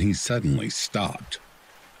 when he suddenly stopped.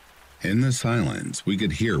 In the silence, we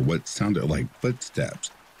could hear what sounded like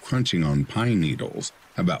footsteps crunching on pine needles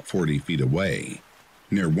about 40 feet away,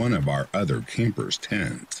 near one of our other campers'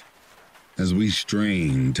 tents. As we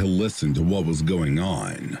strained to listen to what was going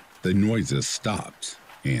on, the noises stopped,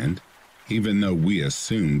 and even though we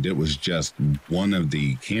assumed it was just one of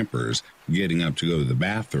the campers getting up to go to the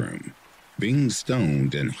bathroom, being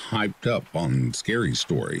stoned and hyped up on scary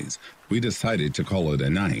stories, we decided to call it a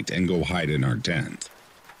night and go hide in our tent.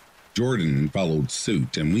 Jordan followed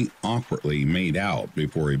suit, and we awkwardly made out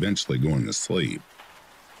before eventually going to sleep.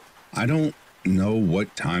 I don't know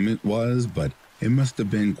what time it was, but it must have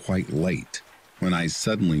been quite late when I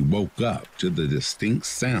suddenly woke up to the distinct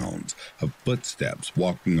sounds of footsteps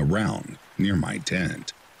walking around near my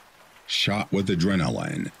tent. Shot with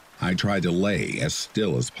adrenaline, I tried to lay as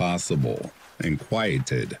still as possible and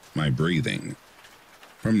quieted my breathing.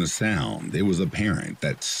 From the sound, it was apparent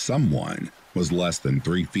that someone was less than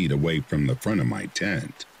 3 feet away from the front of my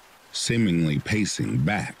tent, seemingly pacing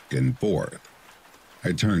back and forth.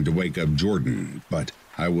 I turned to wake up Jordan, but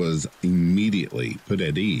I was immediately put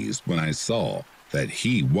at ease when I saw that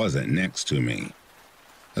he wasn't next to me.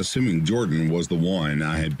 Assuming Jordan was the one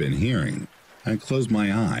I had been hearing, I closed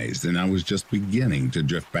my eyes and I was just beginning to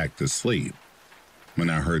drift back to sleep when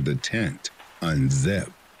I heard the tent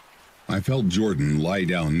unzip. I felt Jordan lie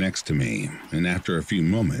down next to me, and after a few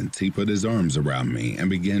moments, he put his arms around me and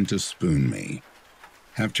began to spoon me.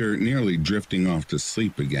 After nearly drifting off to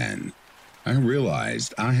sleep again, I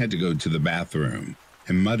realized I had to go to the bathroom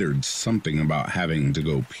and muttered something about having to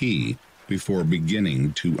go pee before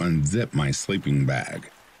beginning to unzip my sleeping bag.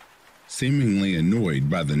 Seemingly annoyed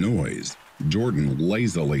by the noise, Jordan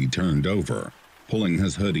lazily turned over, pulling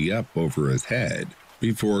his hoodie up over his head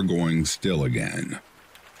before going still again.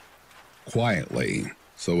 Quietly,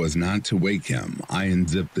 so as not to wake him, I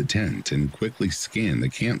unzipped the tent and quickly scanned the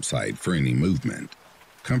campsite for any movement.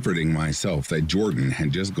 Comforting myself that Jordan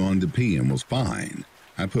had just gone to pee and was fine,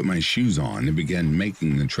 I put my shoes on and began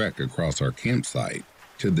making the trek across our campsite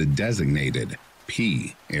to the designated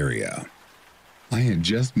pee area. I had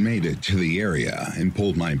just made it to the area and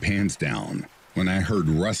pulled my pants down when I heard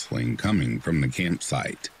rustling coming from the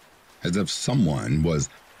campsite, as if someone was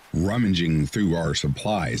rummaging through our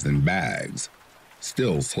supplies and bags.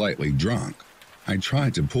 Still slightly drunk, I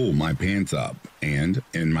tried to pull my pants up, and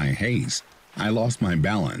in my haste, I lost my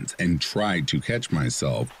balance and tried to catch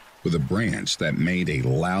myself with a branch that made a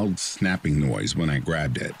loud snapping noise when I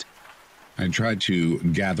grabbed it. I tried to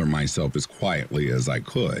gather myself as quietly as I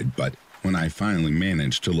could, but when I finally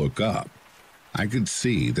managed to look up, I could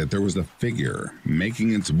see that there was a figure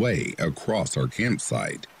making its way across our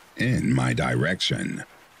campsite in my direction.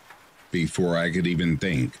 Before I could even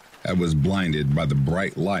think, I was blinded by the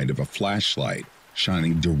bright light of a flashlight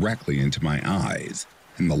shining directly into my eyes,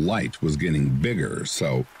 and the light was getting bigger,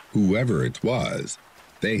 so whoever it was,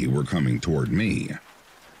 they were coming toward me.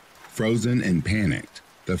 Frozen and panicked,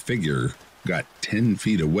 the figure got 10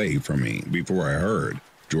 feet away from me before I heard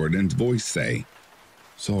Jordan's voice say,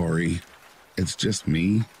 "Sorry, it's just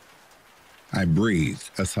me." I breathed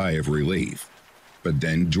a sigh of relief, but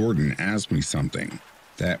then Jordan asked me something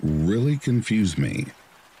that really confused me.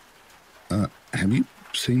 Have you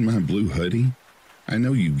seen my blue hoodie? I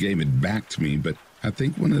know you gave it back to me, but I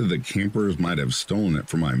think one of the campers might have stolen it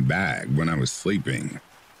from my bag when I was sleeping."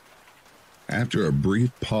 After a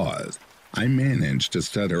brief pause, I managed to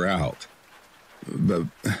stutter out,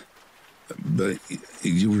 But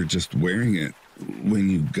you were just wearing it when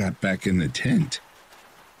you got back in the tent."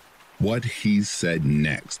 What he said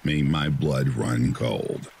next made my blood run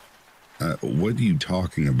cold. What are you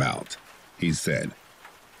talking about? He said.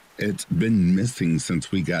 It's been missing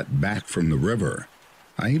since we got back from the river.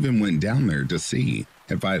 I even went down there to see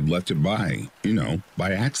if I had left it by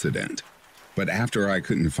accident. But after I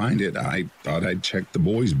couldn't find it, I thought I'd check the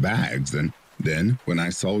boys' bags, and then when I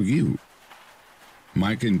saw you.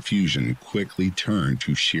 My confusion quickly turned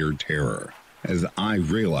to sheer terror as I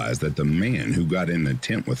realized that the man who got in the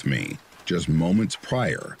tent with me just moments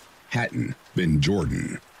prior hadn't been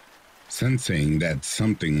Jordan. Sensing that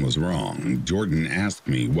something was wrong, Jordan asked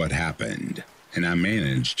me what happened, and I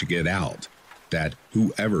managed to get out that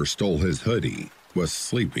whoever stole his hoodie was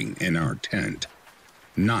sleeping in our tent.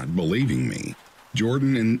 Not believing me,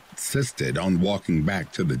 Jordan insisted on walking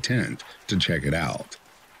back to the tent to check it out.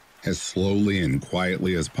 As slowly and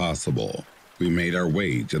quietly as possible, we made our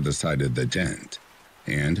way to the side of the tent,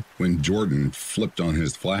 and when Jordan flipped on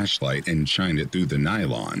his flashlight and shined it through the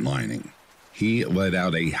nylon lining, he let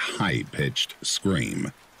out a high-pitched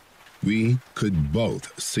scream. We could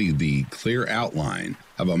both see the clear outline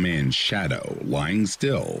of a man's shadow lying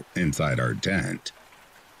still inside our tent.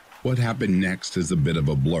 What happened next is a bit of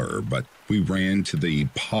a blur, but we ran to the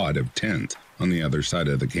pod of tents on the other side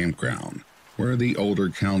of the campground, where the older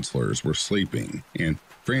counselors were sleeping, and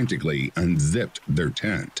frantically unzipped their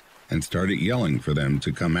tent and started yelling for them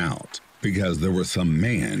to come out because there was some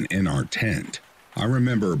man in our tent. I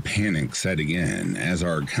remember panic setting in as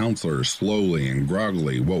our counselor slowly and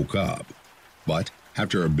groggily woke up, but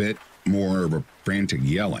after a bit more of a frantic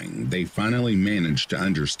yelling, they finally managed to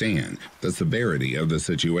understand the severity of the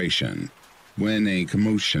situation when a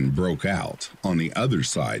commotion broke out on the other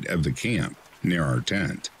side of the camp near our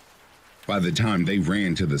tent. By the time they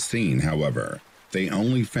ran to the scene, however, they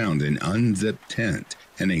only found an unzipped tent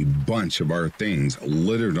and a bunch of our things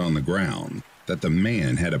littered on the ground that the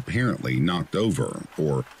man had apparently knocked over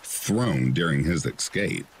or thrown during his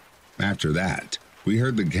escape. After that, we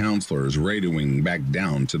heard the counselors radioing back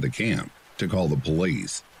down to the camp to call the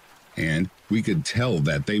police, and we could tell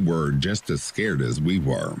that they were just as scared as we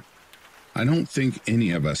were. I don't think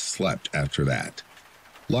any of us slept after that.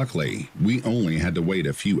 Luckily, we only had to wait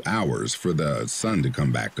a few hours for the sun to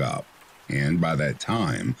come back up, and by that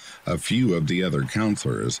time, a few of the other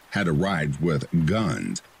counselors had arrived with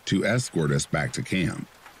guns to escort us back to camp.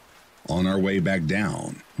 On our way back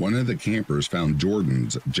down, one of the campers found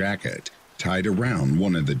Jordan's jacket tied around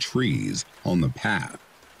one of the trees on the path,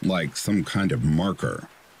 like some kind of marker.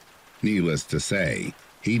 Needless to say,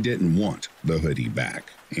 he didn't want the hoodie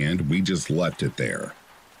back, and we just left it there.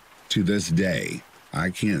 To this day, I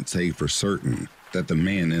can't say for certain that the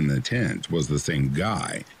man in the tent was the same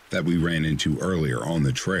guy that we ran into earlier on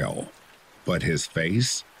the trail, but his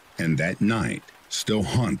face and that night still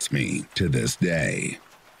haunts me to this day.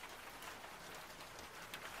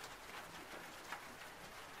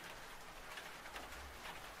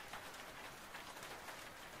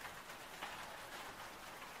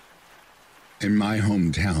 In my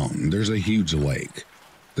hometown, there's a huge lake.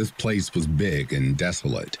 This place was big and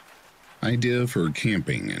desolate, ideal for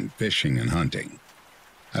camping and fishing and hunting.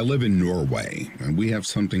 I live in Norway, and we have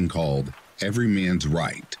something called Every Man's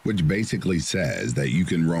Right, which basically says that you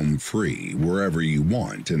can roam free wherever you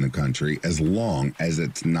want in the country as long as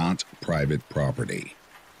it's not private property.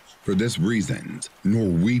 For this reason,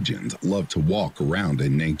 Norwegians love to walk around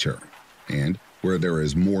in nature, and where there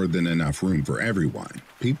is more than enough room for everyone,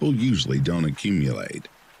 people usually don't accumulate.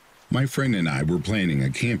 My friend and I were planning a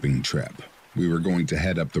camping trip. We were going to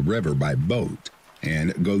head up the river by boat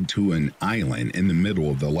and go to an island in the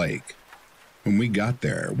middle of the lake. When we got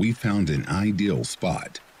there, we found an ideal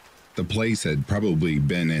spot. The place had probably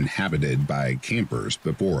been inhabited by campers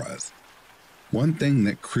before us. One thing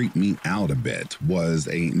that creeped me out a bit was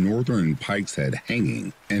a northern pike's head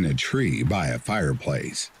hanging in a tree by a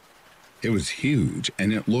fireplace. It was huge,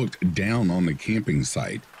 and it looked down on the camping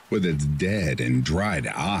site with its dead and dried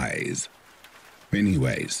eyes.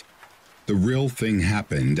 Anyways, the real thing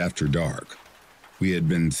happened after dark. We had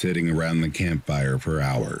been sitting around the campfire for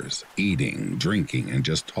hours, eating, drinking, and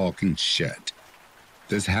just talking shit.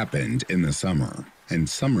 This happened in the summer, and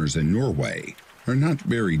summers in Norway are not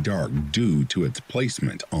very dark due to its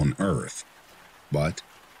placement on Earth. But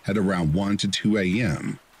at around 1 to 2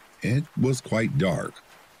 a.m., it was quite dark.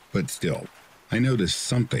 But still, I noticed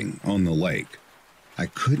something on the lake. I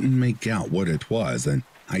couldn't make out what it was, and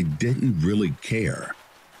I didn't really care.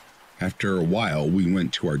 After a while, we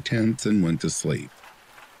went to our tents and went to sleep.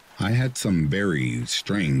 I had some very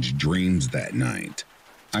strange dreams that night.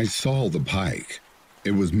 I saw the pike.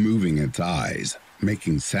 It was moving its eyes,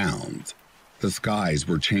 making sounds. The skies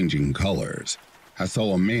were changing colors. I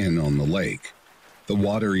saw a man on the lake. The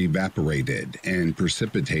water evaporated and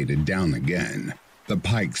precipitated down again. The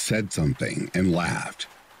pike said something and laughed.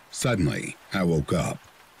 Suddenly, I woke up.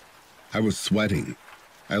 I was sweating.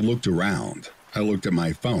 I looked around. I looked at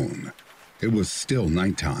my phone. It was still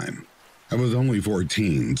nighttime. I was only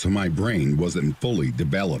 14, so my brain wasn't fully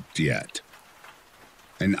developed yet.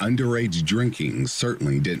 And underage drinking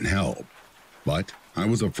certainly didn't help. But I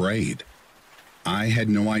was afraid. I had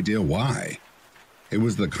no idea why. It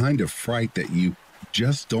was the kind of fright that you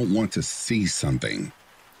just don't want to see something.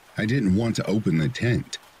 I didn't want to open the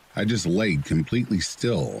tent. I just laid completely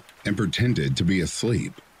still and pretended to be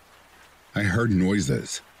asleep. I heard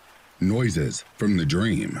noises. Noises from the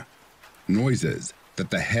dream. Noises that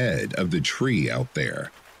the head of the tree out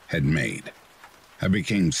there had made. I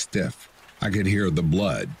became stiff. I could hear the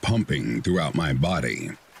blood pumping throughout my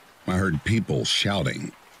body. I heard people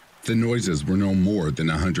shouting. The noises were no more than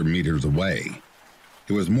 100 meters away.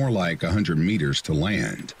 It was more like 100 meters to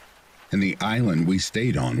land, and the island we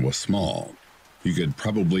stayed on was small. You could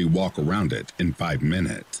probably walk around it in 5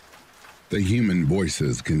 minutes. The human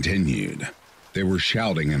voices continued. They were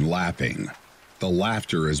shouting and laughing. The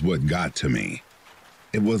laughter is what got to me.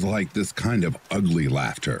 It was like this kind of ugly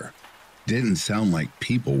laughter. Didn't sound like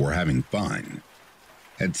people were having fun.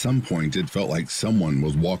 At some point, it felt like someone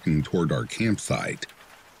was walking toward our campsite.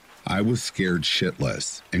 I was scared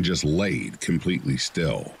shitless and just laid completely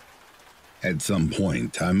still. At some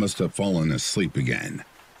point, I must have fallen asleep again.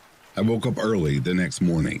 I woke up early the next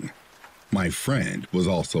morning. My friend was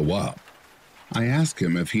also up. I asked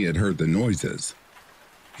him if he had heard the noises.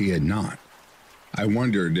 He had not. I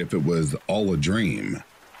wondered if it was all a dream.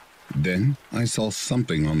 Then I saw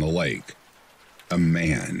something on the lake. A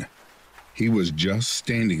man. He was just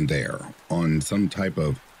standing there on some type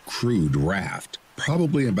of crude raft,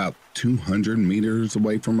 probably about 200 meters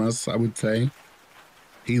away from us, I would say.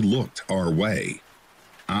 He looked our way.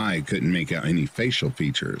 I couldn't make out any facial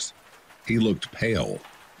features. He looked pale.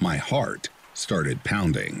 My heart started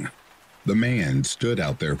pounding. The man stood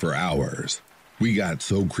out there for hours. We got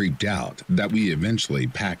so creeped out that we eventually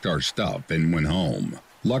packed our stuff and went home.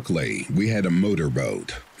 Luckily, we had a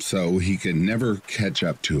motorboat, so he could never catch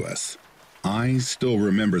up to us. I still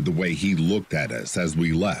remember the way he looked at us as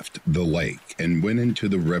we left the lake and went into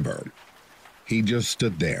the river. He just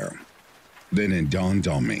stood there. Then it dawned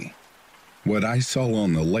on me. What I saw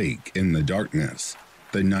on the lake in the darkness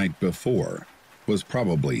the night before was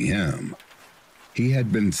probably him. He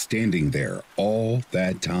had been standing there all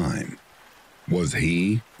that time. Was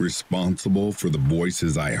he responsible for the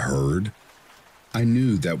voices I heard? I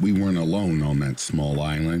knew that we weren't alone on that small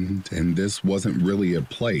island, and this wasn't really a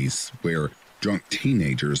place where drunk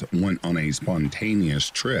teenagers went on a spontaneous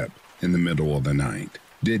trip in the middle of the night.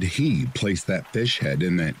 Did he place that fish head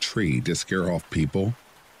in that tree to scare off people?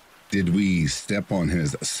 Did we step on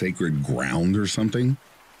his sacred ground or something?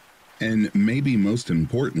 And maybe most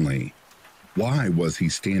importantly, why was he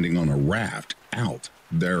standing on a raft out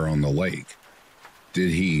there on the lake?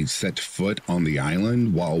 Did he set foot on the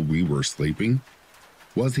island while we were sleeping?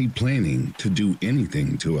 Was he planning to do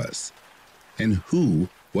anything to us? And who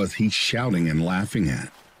was he shouting and laughing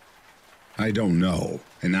at? I don't know,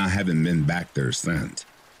 and I haven't been back there since.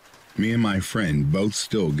 Me and my friend both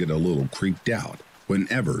still get a little creeped out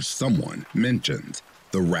whenever someone mentions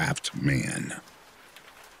the raft man.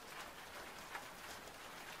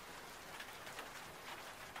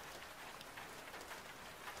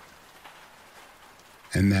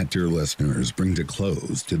 And that, dear listeners, brings a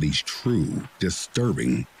close to these true,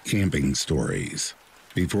 disturbing camping stories.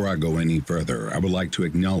 Before I go any further, I would like to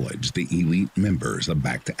acknowledge the elite members of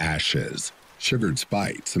Back to Ashes. Sugared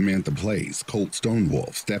Spite, Samantha Place, Colt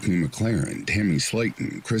Stonewolf, Stephanie McLaren, Tammy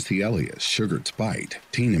Slayton, Chrissy Elias, Sugared Spite,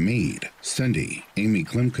 Tina Mead, Cindy, Amy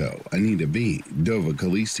Klimko, Anita V, Dova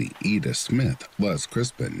Khaleesi, Edith Smith, Les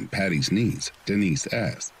Crispin, Patty's Niece, Denise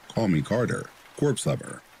S., Call Me Carter, Corpse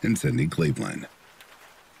Lover, and Cindy Cleveland.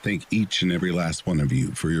 Thank each and every last one of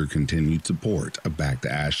you for your continued support of Back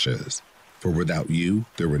to Ashes. For without you,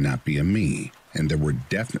 there would not be a me, and there would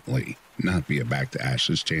definitely not be a Back to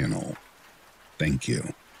Ashes channel. Thank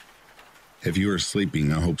you. If you are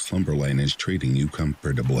sleeping, I hope Slumberland is treating you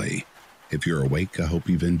comfortably. If you're awake, I hope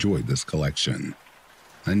you've enjoyed this collection.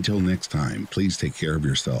 Until next time, please take care of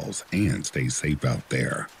yourselves and stay safe out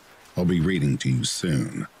there. I'll be reading to you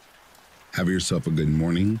soon. Have yourself a good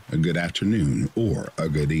morning, a good afternoon, or a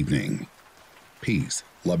good evening. Peace,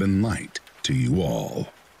 love, and light to you all.